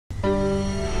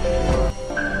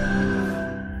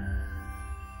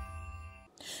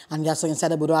And just so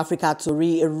inside Bodo Africa to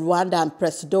read Rwandan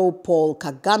Presido Paul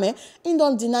Kagame in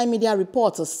don't deny media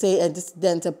reports say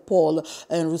dissident Paul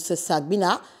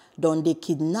Rusesabagina don't they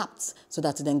kidnapped so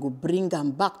that then go bring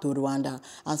them back to Rwanda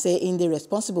and say in they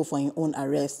responsible for his own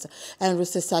arrest. And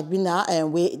Rusesabagina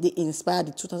and we they inspired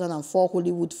the 2004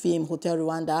 Hollywood film Hotel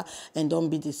Rwanda and don't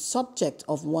be the subject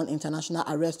of one international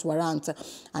arrest warrant,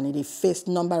 and they faced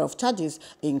number of charges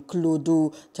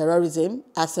include terrorism,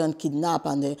 arson, kidnap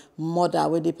and the murder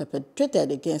where they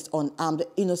perpetrated against unarmed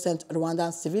innocent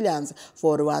Rwandan civilians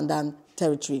for Rwandan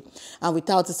territory. And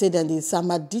without to say then the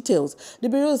summer details, the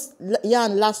bureau's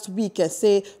yarn last week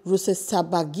say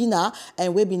Rusesabagina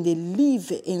and we been they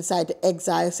live inside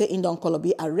exile say in don't call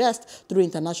be arrest through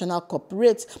international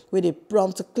corporates with a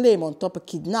prompt claim on top of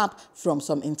kidnap from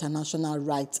some international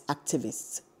rights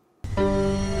activists.